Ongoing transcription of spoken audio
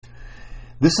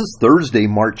This is Thursday,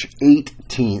 March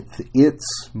 18th.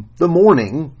 It's the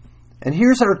morning, and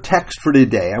here's our text for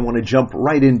today. I want to jump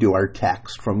right into our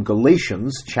text from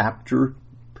Galatians chapter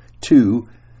 2,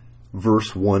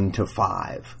 verse 1 to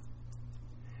 5.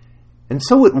 And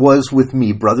so it was with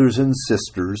me, brothers and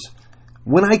sisters,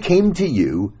 when I came to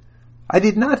you, I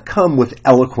did not come with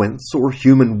eloquence or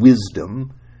human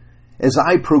wisdom, as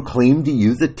I proclaimed to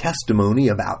you the testimony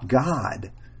about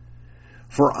God.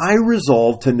 For I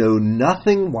resolved to know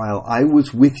nothing while I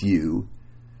was with you,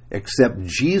 except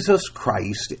Jesus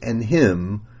Christ and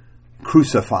Him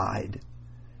crucified.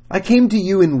 I came to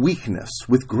you in weakness,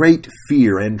 with great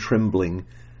fear and trembling.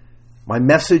 My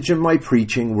message and my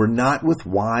preaching were not with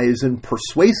wise and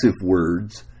persuasive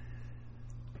words,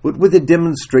 but with a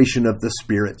demonstration of the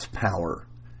Spirit's power,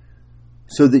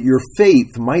 so that your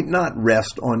faith might not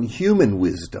rest on human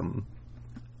wisdom,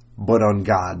 but on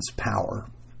God's power.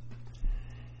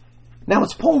 Now,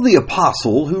 it's Paul the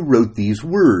Apostle who wrote these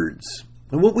words.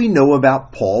 And what we know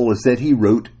about Paul is that he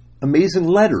wrote amazing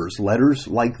letters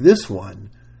like this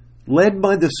one, led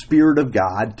by the Spirit of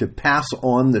God to pass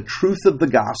on the truth of the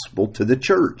gospel to the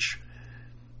church,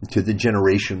 to the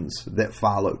generations that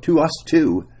follow, to us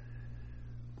too.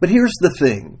 But here's the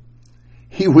thing.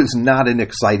 He was not an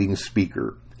exciting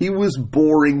speaker. He was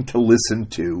boring to listen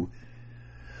to.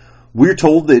 We're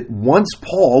told that once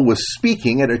Paul was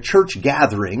speaking at a church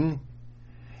gathering,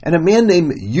 and a man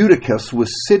named Eutychus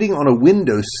was sitting on a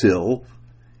windowsill,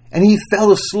 and he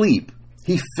fell asleep.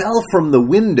 He fell from the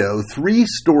window 3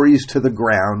 stories to the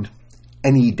ground,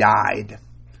 and he died.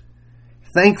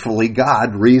 Thankfully,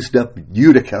 God raised up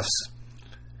Eutychus.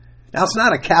 Now, it's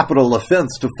not a capital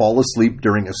offense to fall asleep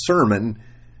during a sermon,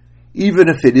 even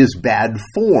if it is bad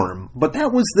form, but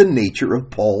that was the nature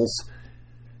of Paul's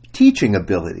teaching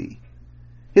ability.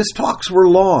 His talks were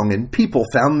long, and people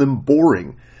found them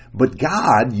boring. But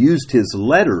God used his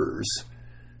letters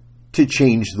to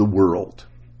change the world.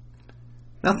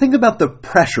 Now think about the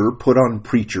pressure put on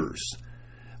preachers.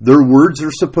 Their words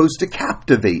are supposed to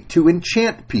captivate, to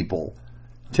enchant people,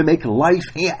 to make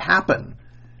life happen.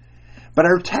 But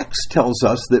our text tells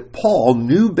us that Paul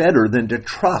knew better than to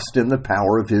trust in the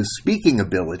power of his speaking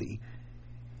ability.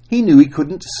 He knew he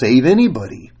couldn't save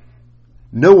anybody.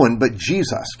 No one but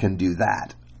Jesus can do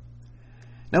that.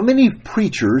 Now, many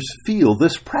preachers feel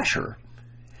this pressure.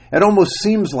 It almost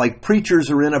seems like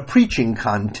preachers are in a preaching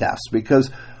contest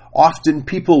because often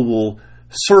people will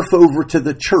surf over to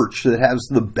the church that has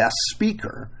the best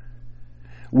speaker.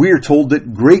 We are told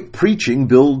that great preaching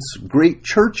builds great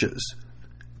churches.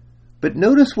 But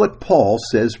notice what Paul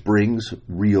says brings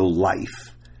real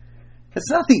life. It's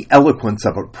not the eloquence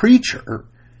of a preacher.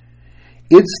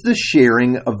 It's the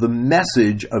sharing of the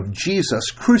message of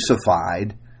Jesus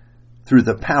crucified through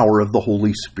the power of the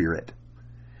Holy Spirit.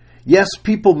 Yes,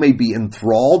 people may be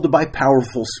enthralled by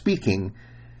powerful speaking,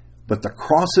 but the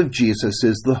cross of Jesus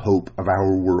is the hope of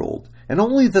our world. And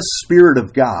only the Spirit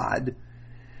of God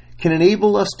can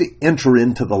enable us to enter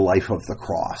into the life of the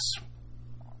cross.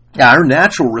 Our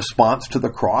natural response to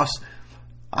the cross,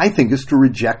 I think, is to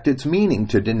reject its meaning,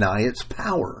 to deny its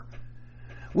power.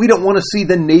 We don't want to see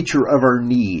the nature of our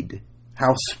need,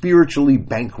 how spiritually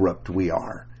bankrupt we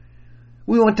are.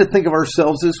 We want to think of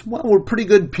ourselves as, well, we're pretty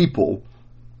good people.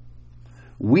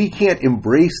 We can't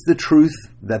embrace the truth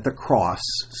that the cross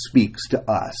speaks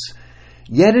to us.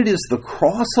 Yet it is the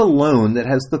cross alone that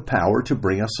has the power to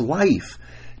bring us life,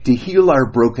 to heal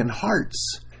our broken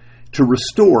hearts, to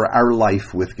restore our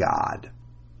life with God.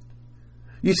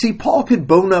 You see, Paul could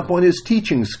bone up on his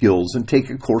teaching skills and take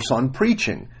a course on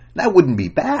preaching. That wouldn't be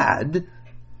bad.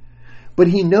 But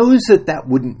he knows that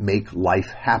wouldn't make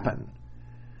life happen.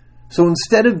 So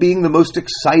instead of being the most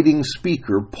exciting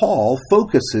speaker, Paul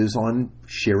focuses on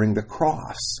sharing the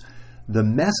cross, the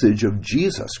message of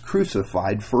Jesus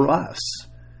crucified for us.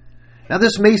 Now,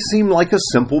 this may seem like a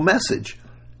simple message,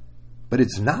 but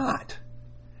it's not.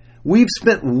 We've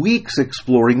spent weeks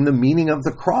exploring the meaning of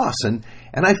the cross, and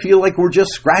I feel like we're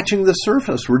just scratching the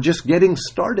surface. We're just getting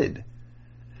started.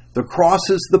 The cross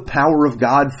is the power of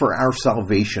God for our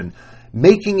salvation,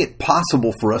 making it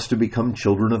possible for us to become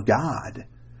children of God.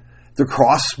 The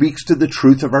cross speaks to the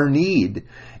truth of our need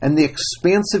and the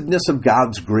expansiveness of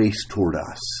God's grace toward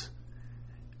us.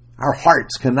 Our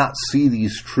hearts cannot see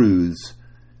these truths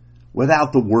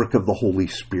without the work of the Holy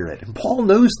Spirit. And Paul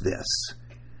knows this.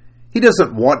 He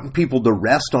doesn't want people to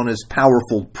rest on his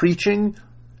powerful preaching,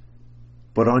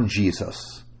 but on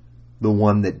Jesus, the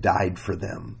one that died for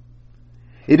them.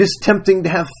 It is tempting to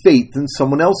have faith in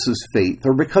someone else's faith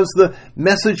or because the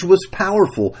message was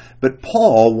powerful. But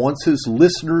Paul wants his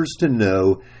listeners to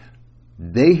know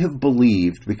they have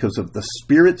believed because of the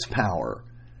Spirit's power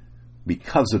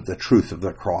because of the truth of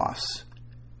the cross.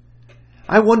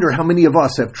 I wonder how many of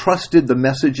us have trusted the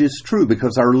message is true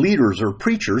because our leaders or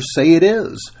preachers say it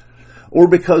is, or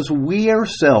because we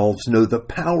ourselves know the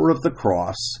power of the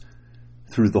cross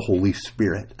through the Holy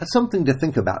Spirit. That's something to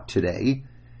think about today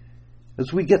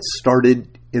as we get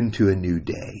started into a new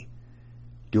day.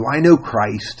 Do I know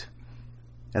Christ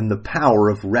and the power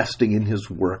of resting in his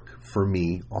work for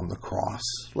me on the cross?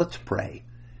 Let's pray.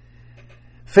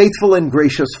 Faithful and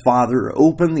gracious Father,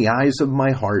 open the eyes of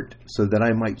my heart so that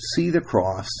I might see the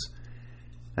cross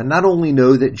and not only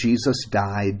know that Jesus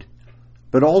died,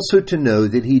 but also to know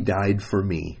that he died for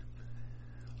me.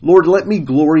 Lord, let me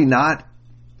glory not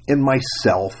in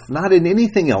myself, not in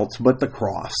anything else but the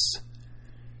cross.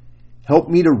 Help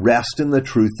me to rest in the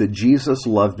truth that Jesus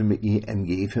loved me and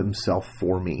gave himself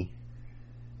for me.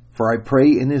 For I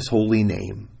pray in his holy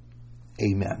name.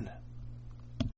 Amen.